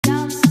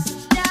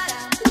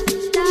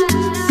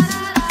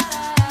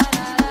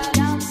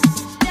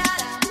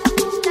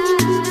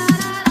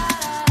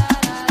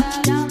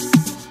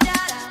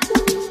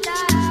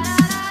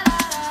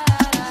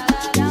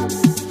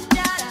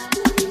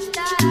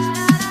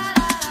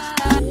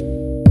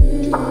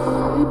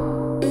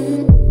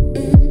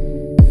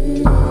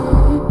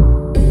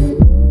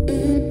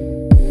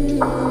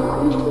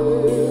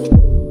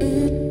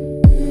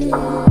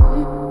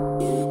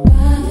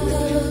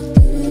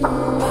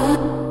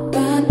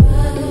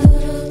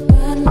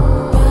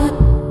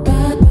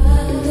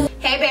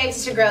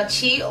your girl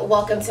Chi.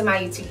 Welcome to my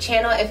YouTube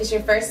channel. If it's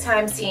your first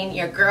time seeing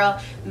your girl,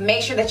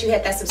 make sure that you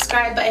hit that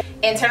subscribe button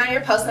and turn on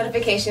your post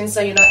notifications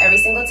so you know every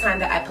single time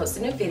that I post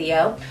a new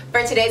video.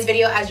 For today's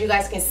video, as you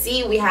guys can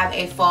see, we have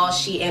a fall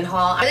Shein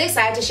haul. I'm really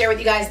excited to share with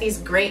you guys these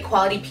great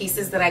quality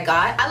pieces that I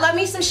got. I love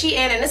me some Shein,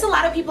 and there's a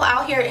lot of people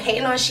out here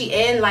hating on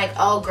Shein like,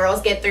 oh,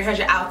 girls get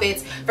 300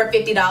 outfits for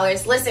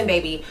 $50. Listen,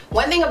 baby,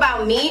 one thing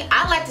about me,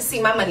 I like to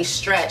see my money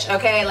stretch,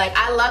 okay? Like,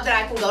 I love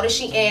that I can go to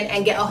Shein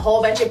and get a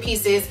whole bunch of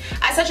pieces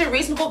at such a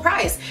reasonable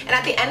price. And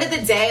at the end of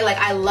the day, like,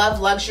 I love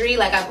luxury.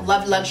 Like, I've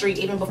loved luxury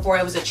even before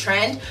it was a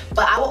trend,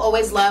 but I will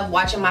always love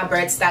watching my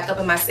bread stack up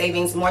in my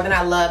savings more than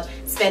I love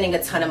spending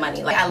a ton of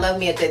money. Like, I love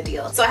me a good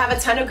deal. So I have a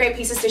ton of great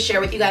pieces to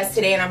share with you guys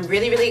today, and I'm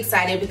really, really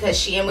excited because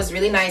Shein was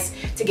really nice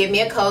to give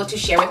me a code to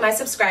share with my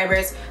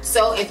subscribers.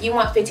 So if you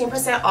want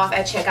 15% off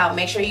at checkout,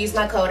 make sure you use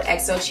my code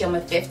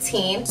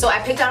XOCHIOMA15. So I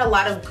picked out a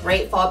lot of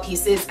great fall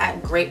pieces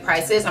at great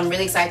prices. I'm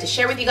really excited to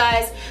share with you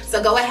guys.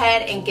 So go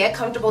ahead and get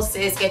comfortable,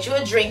 sis. Get you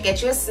a drink,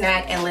 get you a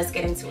snack, and let's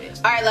get into it.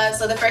 All right, love.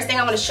 So the first thing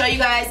I want to show you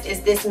guys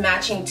is this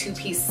matching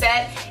two-piece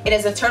set. It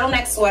is a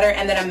turtleneck sweater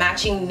and then a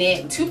matching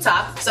knit tube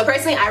top. So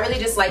personally, I really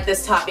just like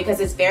this top because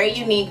it's very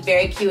unique,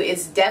 very cute.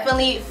 It's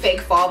definitely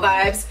fake fall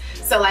vibes.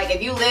 So like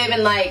if you live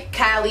in like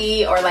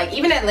Cali or like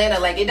even Atlanta,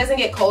 like it doesn't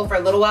get cold for a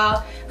little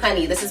while,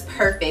 honey, this is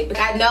perfect.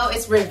 I know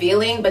it's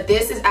revealing, but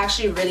this is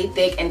actually really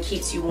thick and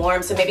keeps you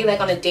warm. So maybe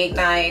like on a date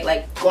night,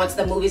 like going to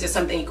the movies or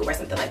something, you could wear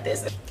something like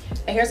this.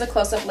 And here's a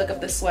close-up look of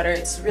the sweater.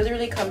 It's really,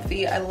 really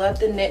comfy. I love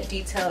the knit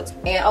details.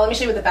 And oh, let me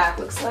show you what the back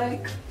looks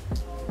like.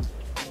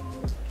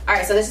 All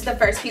right, so this is the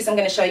first piece I'm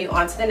gonna show you.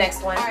 On to the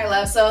next one. All right,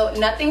 love, so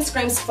nothing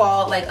screams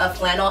fall like a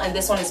flannel, and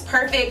this one is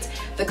perfect.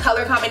 The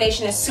color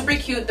combination is super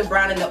cute, the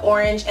brown and the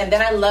orange, and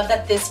then I love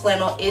that this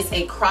flannel is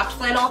a cropped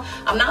flannel.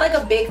 I'm not like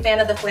a big fan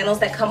of the flannels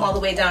that come all the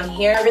way down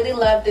here. I really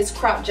love this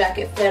crop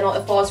jacket flannel.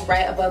 It falls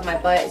right above my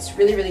butt. It's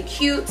really, really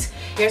cute.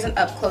 Here's an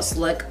up-close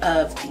look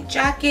of the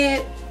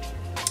jacket.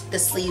 The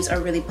sleeves are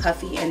really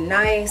puffy and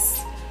nice.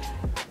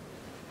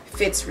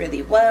 Fits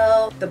really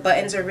well. The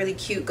buttons are really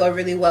cute, go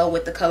really well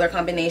with the color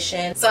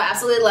combination. So I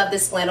absolutely love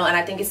this flannel, and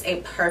I think it's a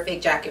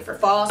perfect jacket for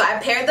fall. So I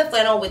paired the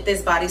flannel with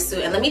this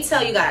bodysuit, and let me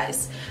tell you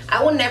guys,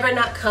 I will never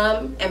not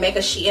come and make a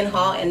Shein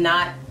haul and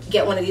not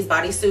get one of these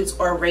bodysuits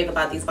or rave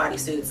about these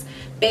bodysuits.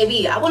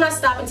 Baby, I will not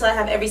stop until I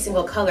have every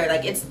single color.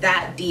 Like, it's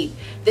that deep.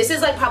 This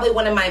is like probably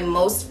one of my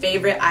most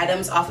favorite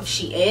items off of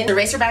Shein. The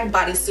racer back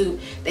bodysuit,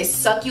 they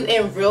suck you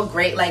in real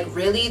great. Like,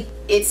 really,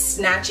 it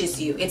snatches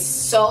you. It's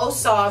so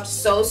soft,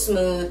 so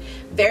smooth,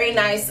 very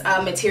nice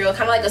material,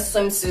 kind of like a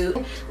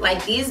swimsuit.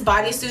 Like, these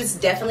bodysuits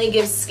definitely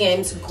give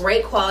Skims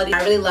great quality.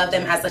 I really love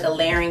them as like a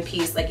layering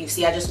piece. Like you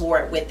see, I just wore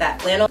it with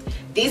that flannel.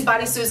 These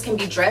bodysuits can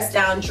be dressed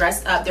down,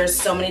 dressed up. There's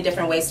so many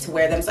different ways to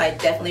wear them, so I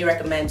definitely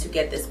recommend to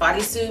get this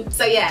bodysuit.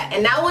 So yeah,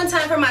 and now one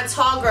time for my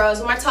tall girls.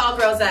 Where my tall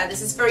girls at?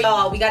 This is for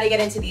y'all. We gotta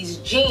get into these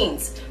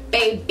jeans,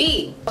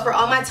 baby. For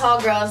all my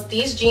tall girls,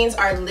 these jeans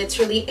are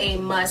literally a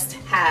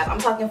must-have. I'm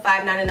talking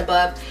 5'9" and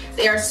above.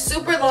 They are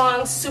super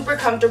long, super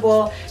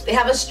comfortable. They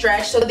have a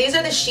stretch. So these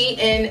are the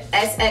Shein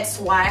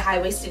SXY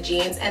high-waisted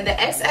jeans, and the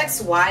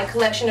XXY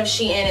collection of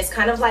Shein is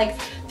kind of like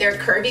their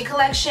curvy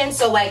collection.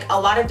 So like a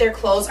lot of their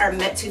clothes are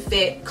meant to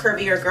fit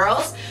curvier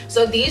girls.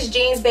 So these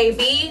jeans,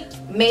 baby,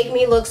 make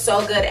me look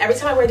so good. Every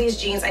time I wear these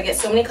jeans, I get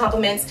so many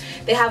compliments.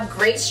 They have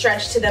great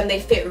stretch to them. They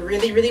fit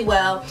really, really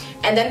well.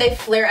 And then they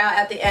flare out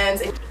at the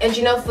ends. And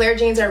you know, flare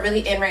jeans are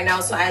really in right now,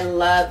 so I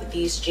love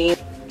these jeans.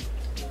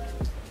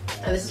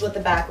 And this is what the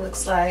back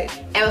looks like.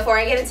 And before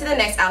I get into the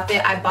next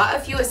outfit, I bought a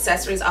few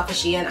accessories off of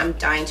Shein. I'm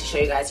dying to show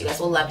you guys. You guys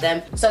will love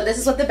them. So this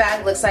is what the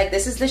bag looks like.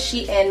 This is the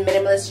Shein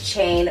Minimalist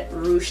Chain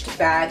Ruched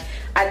bag.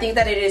 I think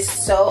that it is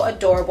so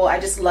adorable. I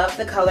just love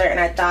the color, and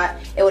I thought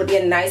it would be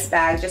a nice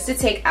bag just to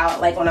take out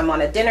like when I'm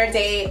on a dinner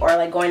date or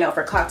like going out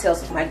for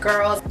cocktails with my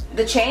girls.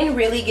 The chain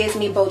really gives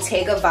me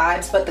Bottega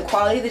vibes, but the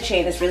quality of the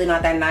chain is really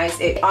not that nice.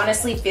 It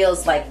honestly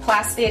feels like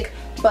plastic,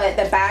 but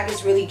the bag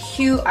is really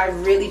cute. I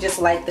really just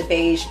like the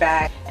beige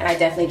bag, and I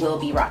definitely will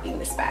be rocking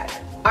this bag.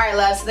 Alright,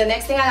 love, so the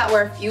next thing I got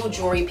were a few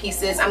jewelry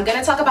pieces. I'm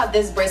gonna talk about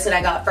this bracelet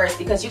I got first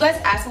because you guys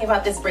ask me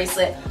about this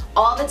bracelet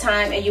all the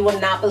time, and you will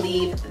not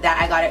believe that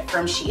I got it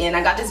from Shein.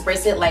 I got this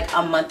bracelet like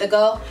a month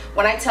ago.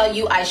 When I tell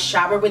you, I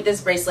shower with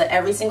this bracelet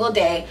every single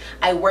day.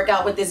 I work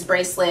out with this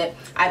bracelet.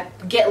 I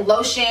get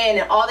lotion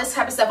and all this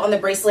type of stuff on the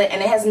bracelet,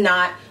 and it has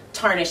not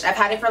tarnished. I've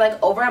had it for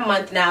like over a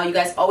month now. You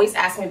guys always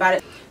ask me about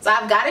it, so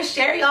I've got to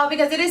share y'all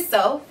because it is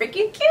so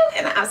freaking cute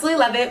and I absolutely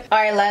love it. All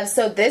right, love,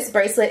 so this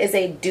bracelet is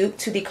a dupe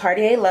to the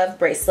Cartier Love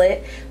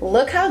bracelet.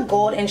 Look how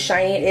gold and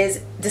shiny it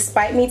is.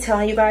 Despite me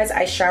telling you guys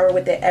I shower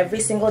with it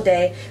every single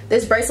day,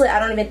 this bracelet I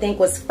don't even think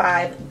was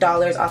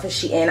 $5 off of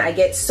Shein. I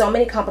get so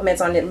many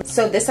compliments on it.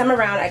 So this time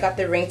around I got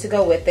the ring to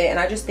go with it, and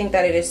I just think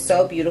that it is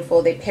so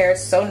beautiful. They pair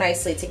so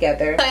nicely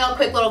together. I'll tell y'all a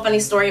quick little funny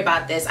story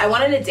about this. I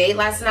went on a date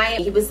last night,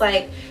 and he was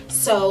like,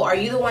 so are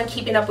you the one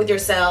keeping up with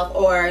yourself,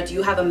 or do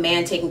you have a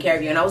man taking care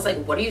of you? And I was like,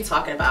 what are you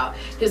talking about?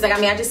 He was like,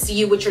 I mean, I just see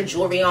you with your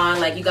jewelry on,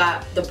 like you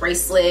got the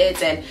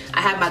bracelets, and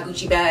I have my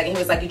Gucci bag. And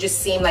he was like, you just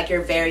seem like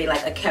you're very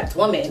like a kept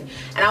woman.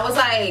 And I was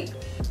like, like,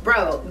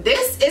 bro,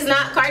 this is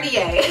not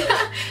Cartier.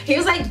 He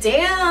was like,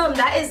 damn,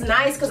 that is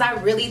nice, because I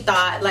really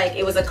thought like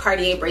it was a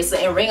Cartier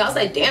bracelet and ring. I was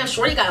like, damn,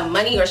 shorty got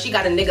money, or she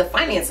got a nigga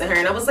financing her.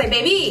 And I was like,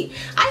 baby,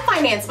 I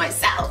finance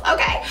myself,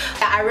 okay?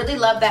 I really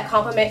love that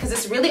compliment, because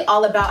it's really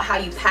all about how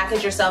you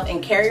package yourself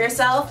and carry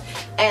yourself.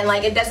 And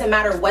like, it doesn't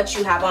matter what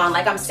you have on.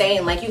 Like I'm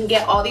saying, like you can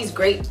get all these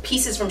great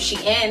pieces from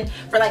Shein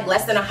for like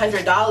less than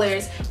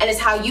 $100, and it's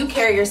how you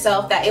carry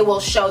yourself that it will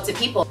show to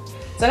people.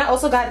 So then I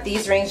also got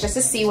these rings just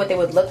to see what they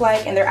would look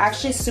like, and they're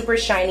actually super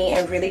shiny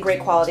and really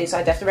great quality, so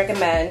I definitely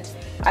recommend.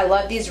 I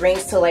love these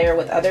rings to layer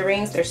with other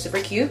rings. They're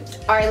super cute.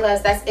 Alright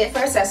loves, that's it for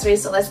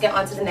accessories, so let's get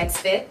on to the next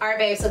fit. Alright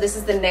babe, so this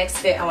is the next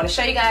fit I want to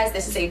show you guys.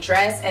 This is a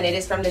dress, and it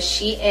is from the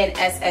Shein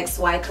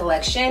SXY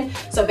collection.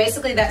 So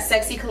basically that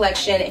sexy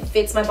collection, it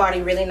fits my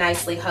body really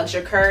nicely, hugs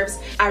your curves.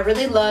 I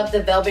really love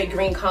the velvet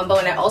green combo,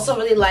 and I also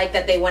really like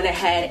that they went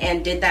ahead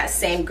and did that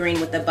same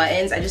green with the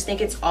buttons. I just think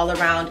it's all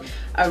around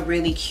a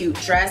really cute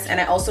dress, and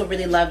I also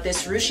really love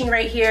this ruching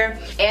right here,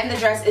 and the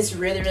dress is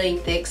really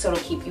thick, so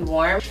it'll keep you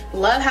warm.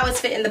 Love how it's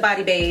fit in the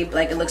body, babe.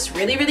 Like it looks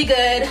really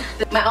good.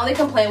 My only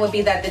complaint would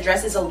be that the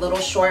dress is a little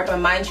short, but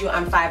mind you,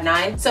 I'm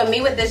 5'9", so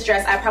me with this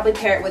dress, I probably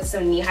pair it with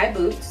some knee-high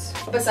boots.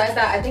 Besides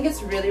that, I think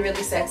it's really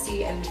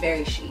sexy and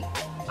very chic.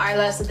 Alright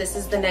love, so this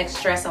is the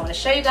next dress I want to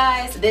show you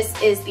guys. This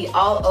is the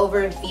all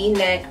over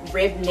v-neck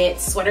rib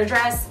knit sweater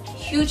dress.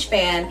 Huge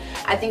fan.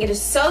 I think it is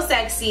so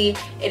sexy.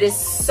 It is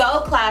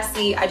so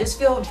classy. I just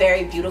feel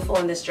very beautiful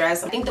in this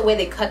dress. I think the way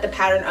they cut the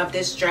pattern of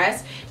this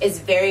dress is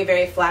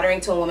very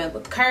flattering to a woman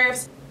with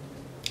curves.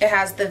 It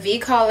has the V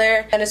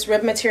collar and it's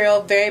rib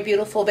material, very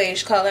beautiful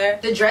beige color.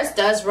 The dress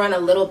does run a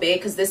little big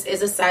because this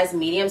is a size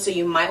medium, so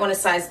you might want to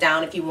size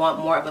down if you want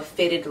more of a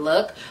fitted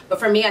look. But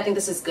for me, I think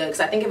this is good,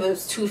 because I think if it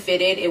was too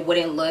fitted, it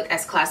wouldn't look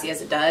as classy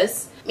as it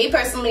does. Me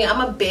personally,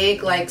 I'm a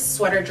big like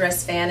sweater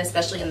dress fan,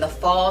 especially in the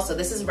fall, so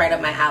this is right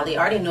up my alley.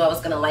 I already knew I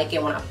was gonna like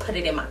it when I put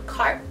it in my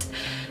cart,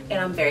 and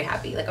I'm very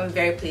happy. Like I'm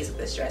very pleased with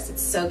this dress.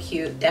 It's so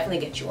cute.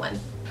 Definitely get you one.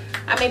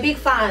 I'm a big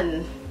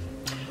fan.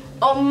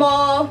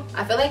 Omo,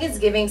 I feel like it's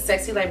giving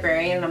sexy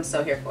librarian, and I'm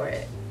so here for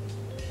it.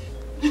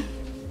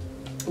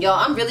 Y'all,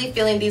 I'm really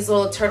feeling these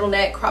little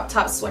turtleneck crop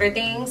top sweater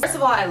things. First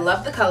of all, I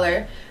love the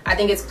color. I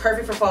think it's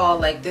perfect for fall.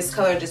 Like this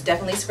color just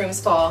definitely screams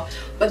fall.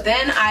 But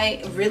then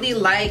I really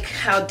like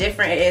how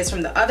different it is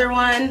from the other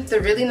one. It's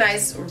a really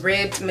nice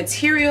ribbed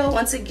material.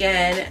 Once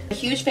again, a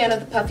huge fan of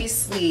the puffy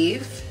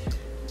sleeve.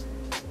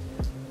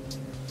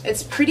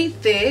 It's pretty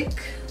thick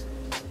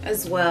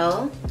as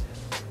well.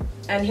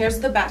 And here's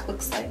what the back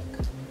looks like.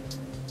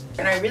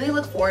 And I really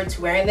look forward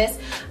to wearing this.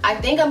 I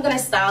think I'm gonna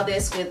style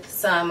this with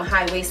some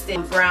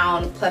high-waisted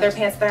brown pleather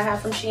pants that I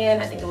have from Shein.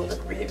 I think it would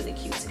look really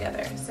cute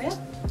together. So yeah.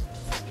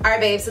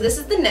 Alright babe, so this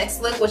is the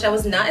next look, which I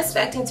was not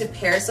expecting to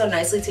pair so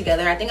nicely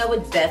together. I think I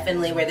would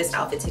definitely wear this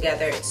outfit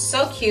together. It's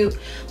so cute,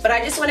 but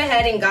I just went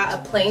ahead and got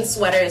a plain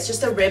sweater. It's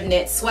just a rib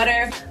knit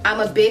sweater. I'm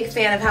a big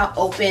fan of how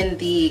open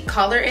the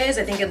collar is.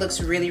 I think it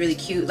looks really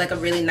cute, like a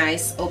really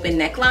nice open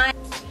neckline.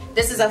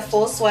 This is a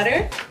full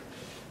sweater.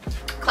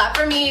 Clap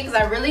for me, because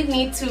I really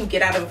need to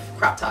get out of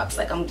crop tops.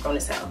 Like I'm grown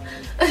as hell.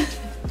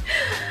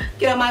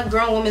 Get on my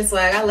grown woman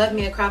swag. I love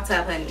me a crop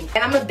top, honey.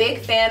 And I'm a big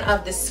fan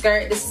of the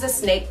skirt. This is a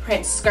snake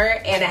print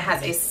skirt, and it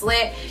has a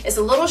slit. It's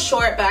a little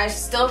short, but I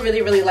still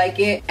really like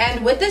it.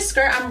 And with this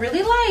skirt, I'm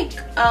really like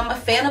a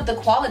fan of the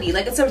quality.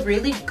 Like it's a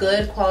really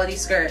good quality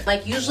skirt.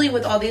 Like usually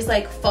with all these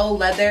like faux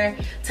leather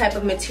type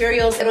of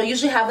materials, it'll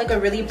usually have like a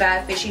really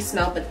bad fishy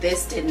smell, but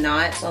this did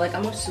not. So like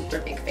I'm a super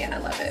big fan. I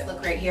love it.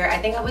 Look right here. I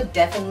think I would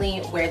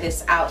definitely wear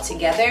this out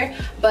together,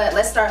 but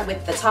let's start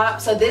with the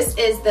top. So this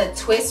is the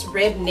twist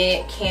rib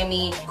knit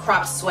cami crop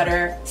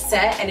sweater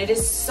set, and it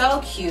is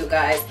so cute,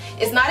 guys.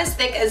 It's not as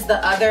thick as the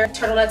other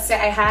turtleneck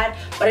set I had,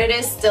 but it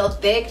is still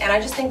thick, and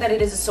I just think that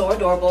it is so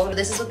adorable.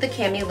 This is what the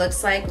cami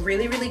looks like.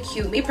 Really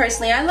cute. Me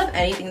personally, I love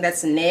anything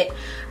that's knit.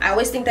 I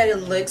always think that it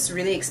looks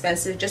really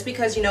expensive just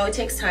because, you know, it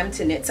takes time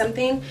to knit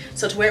something.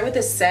 So to wear it with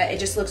this set, it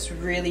just looks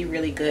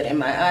really good in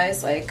my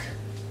eyes. Like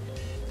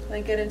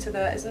get into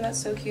that. Isn't that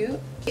so cute?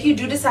 If you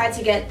do decide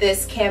to get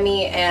this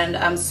cami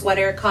and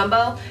sweater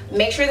combo,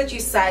 make sure that you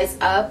size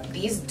up.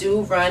 These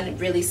do run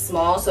really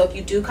small, so if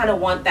you do kind of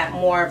want that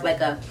more of like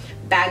a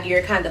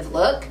baggier kind of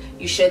look,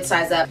 you should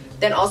size up.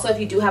 Then also if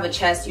you do have a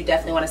chest, you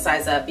definitely want to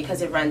size up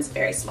because it runs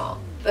very small.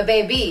 But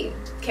baby,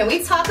 can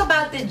we talk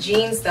about the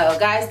jeans though?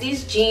 Guys,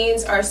 these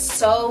jeans are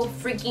so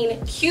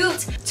freaking cute.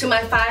 To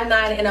my 5'9"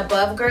 and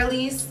above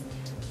girlies,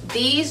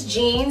 these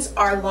jeans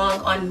are long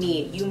on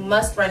me. You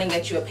must run and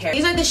get you a pair.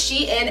 These are the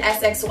Shein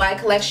SXY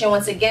collection.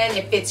 Once again,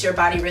 it fits your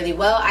body really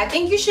well. I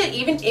think you should,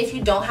 even if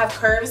you don't have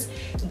curves,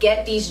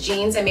 get these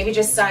jeans and maybe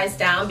just size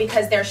down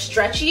because they're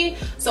stretchy.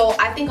 So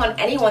I think on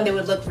anyone they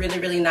would look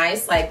really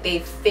nice. Like they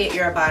fit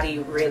your body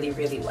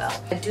really well.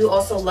 I do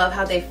also love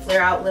how they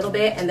flare out a little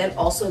bit, and then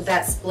also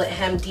that split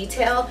hem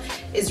detail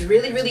is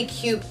really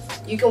cute.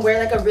 You can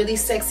wear like a really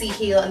sexy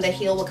heel, and the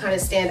heel will kind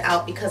of stand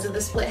out because of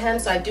the split hem.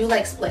 So I do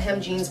like split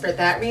hem jeans for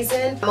that reason.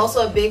 I'm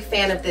also a big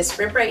fan of this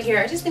rip right here.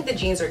 I just think the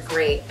jeans are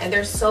great, and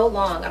they're so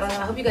long. I don't know,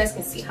 I hope you guys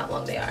can see how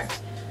long they are.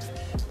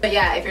 But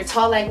yeah, if you're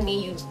tall like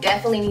me, you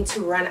definitely need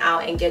to run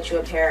out and get you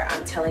a pair.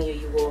 I'm telling you,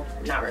 you will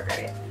not regret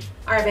it.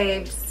 All right,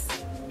 babes.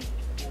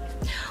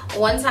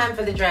 One time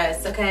for the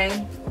dress, okay?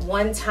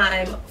 One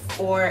time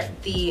for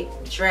the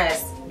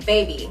dress.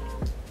 Baby,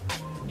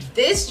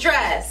 this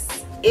dress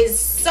is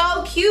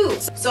so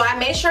cute. So I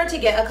made sure to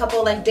get a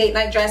couple like date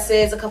night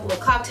dresses, a couple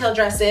of cocktail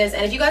dresses,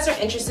 and if you guys are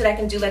interested, I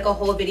can do like a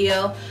whole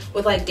video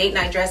with like date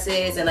night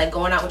dresses and like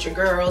going out with your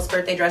girls,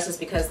 birthday dresses,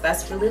 because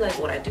that's really like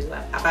what I do.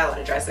 I buy a lot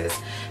of dresses,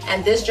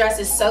 and this dress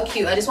is so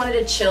cute. I just wanted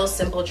a chill,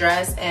 simple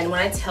dress, and when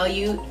I tell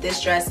you,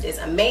 this dress is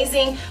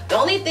amazing. The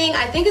only thing,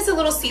 I think it's a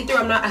little see-through.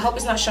 I hope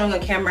it's not showing on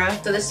camera.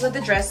 So this is what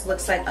the dress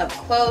looks like up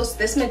close.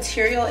 This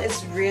material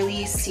is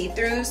really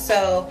see-through,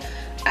 so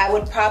I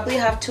would probably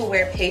have to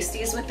wear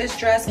pasties with this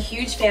dress. A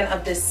huge fan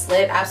of this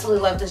slit.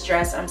 Absolutely love this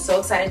dress. I'm so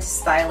excited to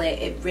style it.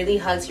 It really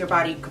hugs your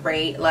body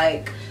great.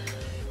 Like,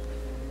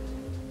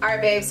 all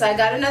right, babe, so I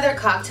got another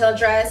cocktail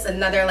dress,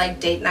 another like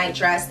date night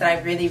dress that I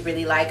really,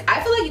 really like.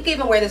 I feel like you can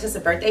even wear this as a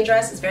birthday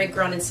dress. It's very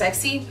grown and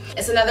sexy.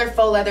 It's another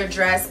faux leather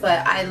dress,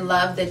 but I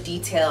love the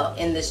detail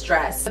in this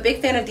dress. I'm a big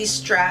fan of these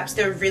straps.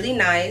 They're really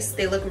nice.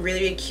 They look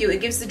really, really cute.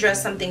 It gives the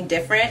dress something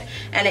different,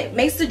 and it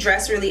makes the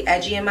dress really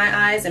edgy in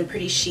my eyes and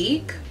pretty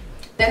chic.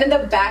 Then in the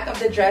back of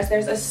the dress,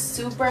 there's a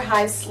super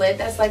high slit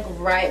that's like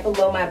right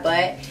below my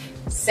butt.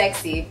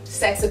 Sexy,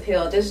 sex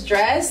appeal. This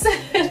dress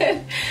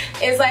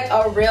is like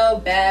a real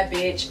bad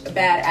bitch,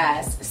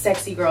 badass,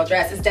 sexy girl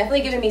dress. It's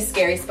definitely giving me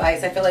Scary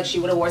Spice. I feel like she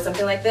would have wore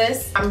something like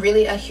this. I'm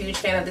really a huge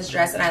fan of this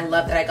dress, and I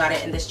love that I got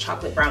it in this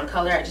chocolate brown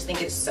color. I just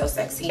think it's so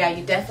sexy. Yeah,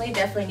 you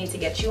definitely need to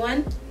get you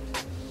one.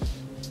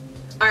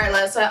 All right,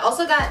 love, so I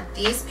also got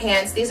these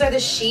pants. These are the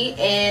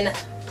Shein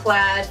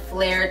plaid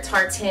flare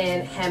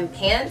tartan hem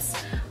pants.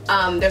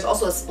 There's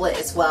also a split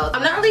as well.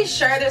 I'm not really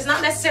sure. There's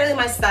not necessarily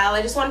my style.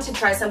 I just wanted to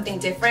try something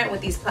different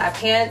with these plaid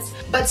pants.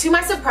 But to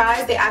my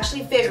surprise, they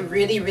actually fit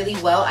really, really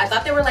well. I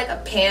thought they were like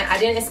a pant. I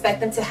didn't expect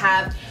them to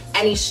have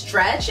any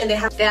stretch, and they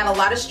have a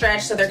lot of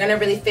stretch, so they're gonna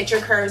really fit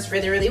your curves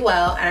really, really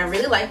well, and I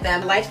really like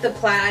them. I like the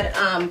plaid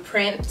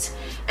print,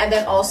 and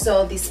then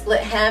also the split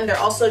hem. They're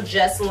also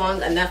just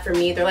long enough for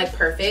me. They're like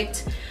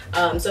perfect.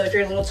 So if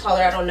you're a little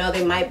taller, I don't know,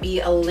 they might be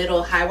a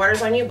little high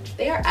waters on you.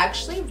 They are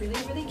actually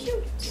really, really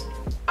cute.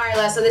 All right,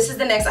 love, so this is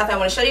the next outfit I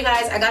want to show you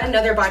guys. I got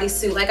another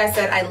bodysuit. Like I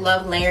said, I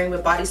love layering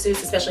with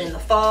bodysuits, especially in the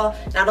fall.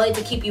 Not only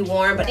to keep you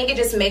warm, but I think it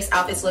just makes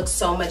outfits look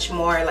so much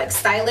more like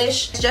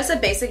stylish. It's just a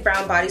basic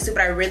brown bodysuit,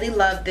 but I really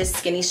love this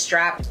skinny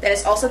strap. That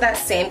is also that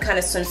same kind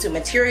of swimsuit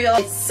material.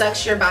 It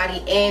sucks your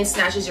body in,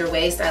 snatches your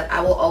waist. I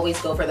will always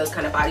go for those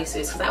kind of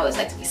bodysuits because I always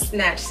like to be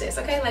snatched, sis,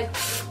 okay? Like,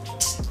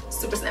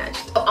 super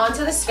snatched. So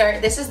onto the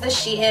skirt. This is the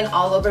Shein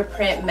all over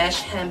print mesh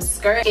hem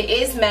skirt. It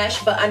is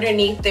mesh, but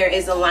underneath there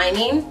is a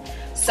lining.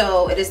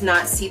 So it is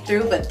not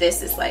see-through, but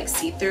this is like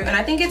see-through, and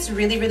I think it's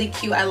really, really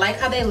cute. I like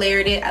how they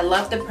layered it. I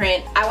love the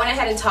print. I went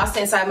ahead and tossed it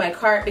inside my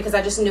cart because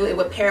I just knew it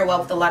would pair well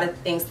with a lot of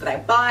things that I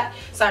bought.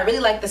 So I really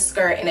like the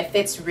skirt, and it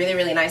fits really,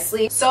 really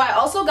nicely. So I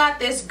also got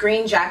this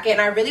green jacket,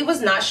 and I really was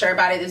not sure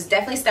about it. It's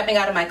definitely stepping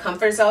out of my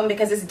comfort zone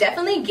because it's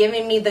definitely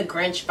giving me the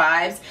Grinch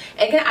vibes.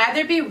 It can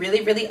either be really,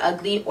 really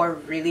ugly or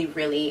really,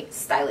 really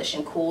stylish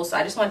and cool. So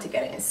I just wanted to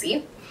get it and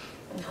see.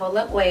 Hold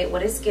up, wait,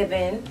 what is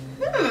given?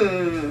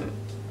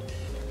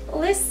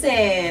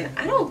 Listen,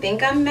 I don't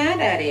think I'm mad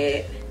at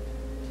it.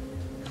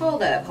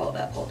 Hold up.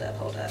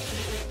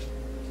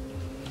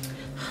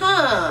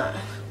 Huh.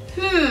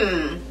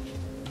 I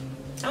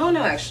don't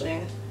know,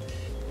 actually.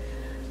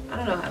 I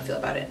don't know how I feel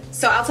about it.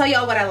 So I'll tell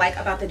y'all what I like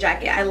about the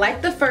jacket. I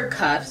like the fur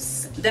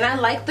cuffs. Then I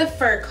like the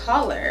fur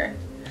collar.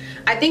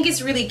 I think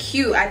it's really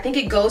cute. I think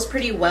it goes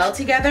pretty well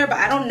together, but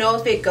I don't know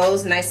if it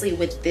goes nicely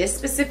with this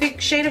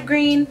specific shade of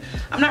green.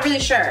 I'm not really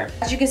sure.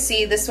 As you can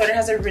see, this sweater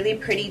has a really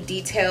pretty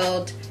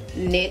detailed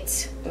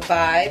knit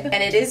vibe,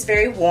 and it is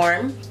very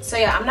warm. So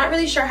yeah, I'm not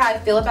really sure how I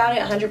feel about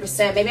it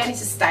 100%. Maybe I need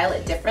to style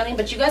it differently,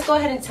 but you guys go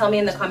ahead and tell me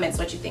in the comments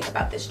what you think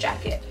about this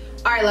jacket.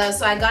 All right, love,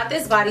 so I got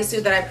this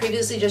bodysuit that I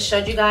previously just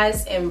showed you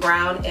guys in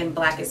brown and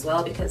black as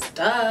well, because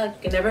duh,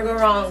 you can never go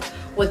wrong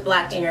with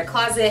black in your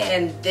closet.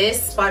 And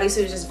this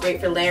bodysuit is just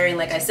great for layering.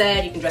 Like I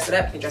said, you can dress it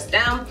up, you can dress it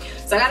down.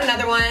 So I got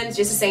another one, just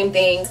the same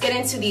thing. Let's get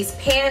into these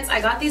pants.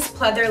 I got these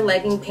pleather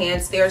legging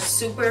pants. They are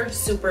super,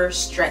 super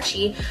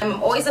stretchy.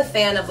 I'm always a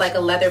fan of like a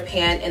leather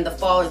pant in the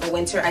fall or the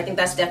winter. I think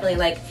that's definitely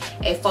like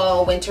a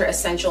fall, winter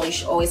essential you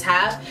should always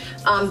have.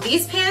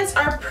 These pants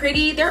are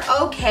pretty, they're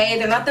okay.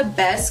 They're not the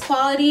best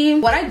quality.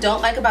 What I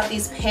don't like about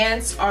these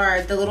pants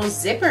are the little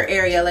zipper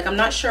area. Like, I'm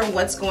not sure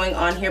what's going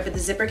on here, but the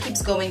zipper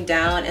keeps going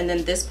down, and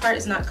then this part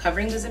is not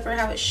covering the zipper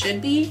how it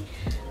should be.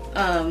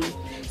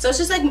 So it's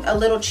just like a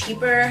little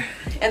cheaper.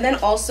 And then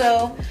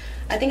also,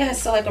 I think it has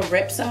still like a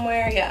rip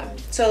somewhere. Yeah,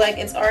 so like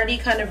it's already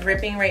kind of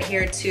ripping right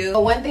here too.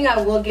 But one thing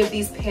I will give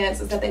these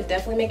pants is that they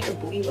definitely make your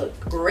booty look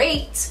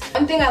great.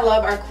 One thing I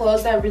love are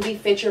clothes that really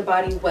fit your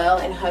body well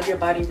and hug your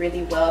body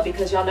really well,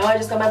 because y'all know I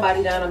just got my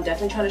body done. I'm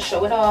definitely trying to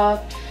show it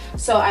off.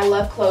 So I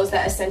love clothes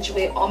that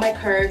accentuate all my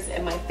curves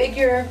and my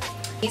figure.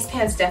 These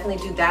pants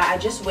definitely do that. I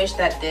just wish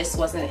that this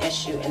wasn't an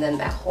issue and then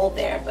that hole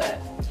there, but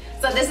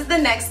So this is the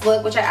next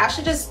look, which I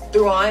actually just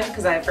threw on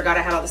because I forgot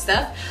I had all the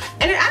stuff.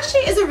 And it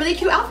actually is a really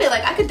cute outfit.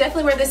 Like, I could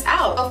definitely wear this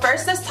out. So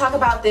first, let's talk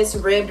about this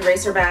ribbed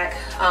racerback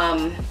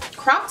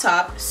crop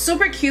top.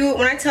 Super cute.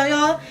 When I tell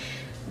y'all,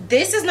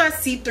 this is not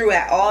see-through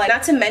at all.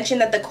 Not to mention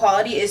that the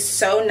quality is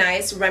so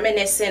nice,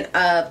 reminiscent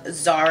of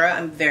Zara.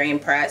 I'm very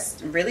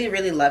impressed. Really,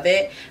 really love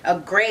it. A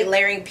great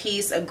layering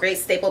piece, a great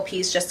staple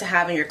piece just to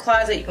have in your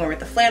closet. You can wear with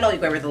the flannel, you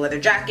can wear with the leather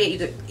jacket. You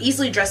could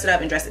easily dress it up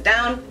and dress it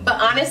down.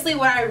 But honestly,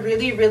 what I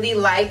really, really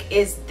like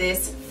is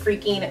this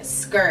freaking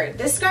skirt.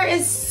 This skirt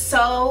is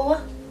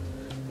so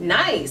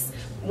nice.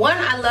 One,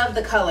 I love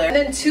the color, and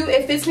then two,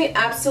 it fits me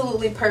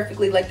absolutely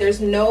perfectly. Like, there's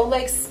no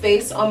like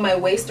space on my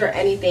waist or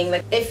anything.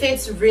 Like, it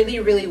fits really,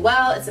 really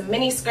well. It's a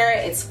mini skirt,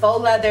 it's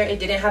faux leather, it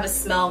didn't have a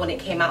smell when it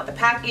came out the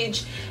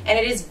package, and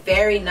it is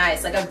very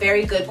nice, like a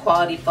very good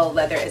quality faux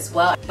leather as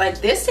well.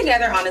 Like, this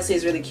together honestly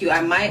is really cute. I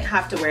might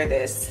have to wear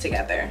this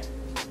together.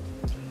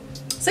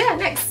 So yeah,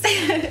 next.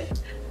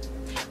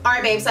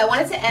 Alright babe, so I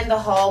wanted to end the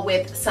haul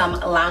with some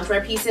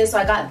loungewear pieces. So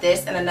I got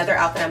this and another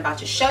outfit I'm about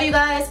to show you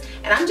guys.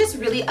 And I'm just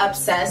really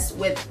obsessed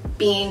with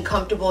being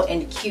comfortable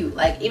and cute.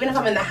 Like, even if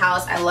I'm in the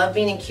house, I love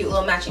being in cute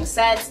little matching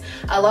sets.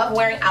 I love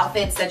wearing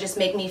outfits that just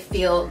make me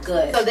feel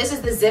good. So this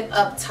is the zip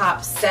up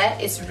top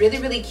set. It's really,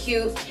 really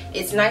cute.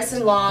 It's nice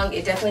and long.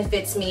 It definitely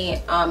fits me.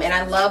 And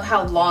I love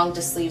how long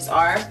the sleeves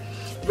are.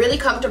 Really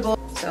comfortable.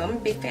 So I'm a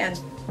big fan.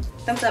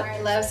 Thumbs up.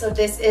 Alright love, so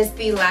this is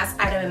the last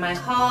item in my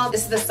haul.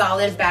 This is the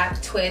solid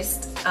back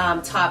twist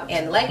top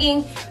and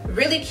legging.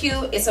 Really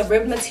cute. It's a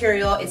ribbed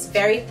material. It's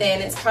very thin.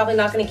 It's probably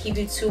not going to keep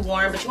you too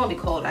warm, but you won't be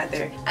cold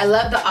either. I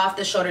love the off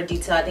the shoulder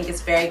detail. I think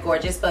it's very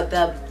gorgeous, but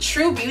the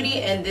true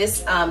beauty in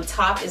this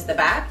top is the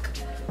back.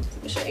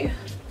 Let me show you.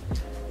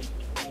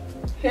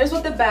 Here's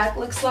what the back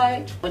looks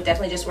like. I would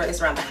definitely just wear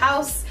this around the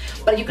house,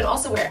 but you can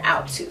also wear it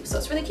out too, so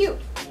it's really cute.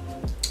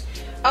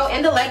 Oh,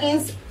 and the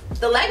leggings.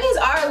 The leggings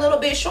are a little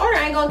bit shorter,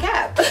 I ain't gonna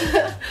cap.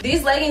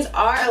 These leggings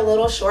are a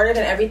little shorter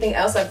than everything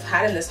else I've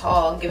had in this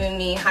haul, giving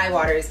me high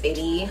waters,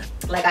 baby.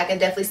 Like, I can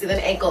definitely see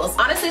the ankles.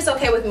 Honestly, it's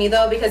okay with me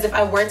though, because if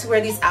I were to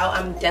wear these out,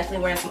 I'm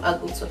definitely wearing some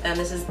Ugg boots with them.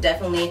 This is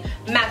definitely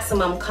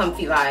maximum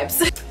comfy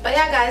vibes. But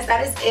yeah guys,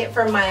 that is it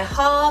for my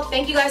haul.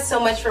 Thank you guys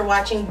so much for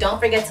watching. Don't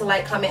forget to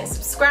like, comment, and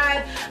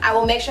subscribe. I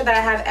will make sure that I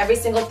have every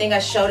single thing I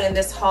showed in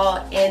this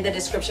haul in the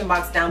description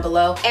box down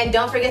below. And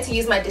don't forget to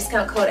use my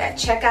discount code at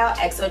checkout,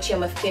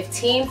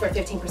 XOCHIOMA15 for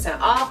 15%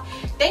 off.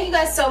 Thank you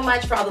guys so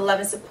much for all the love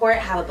and support.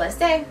 Have a blessed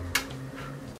day.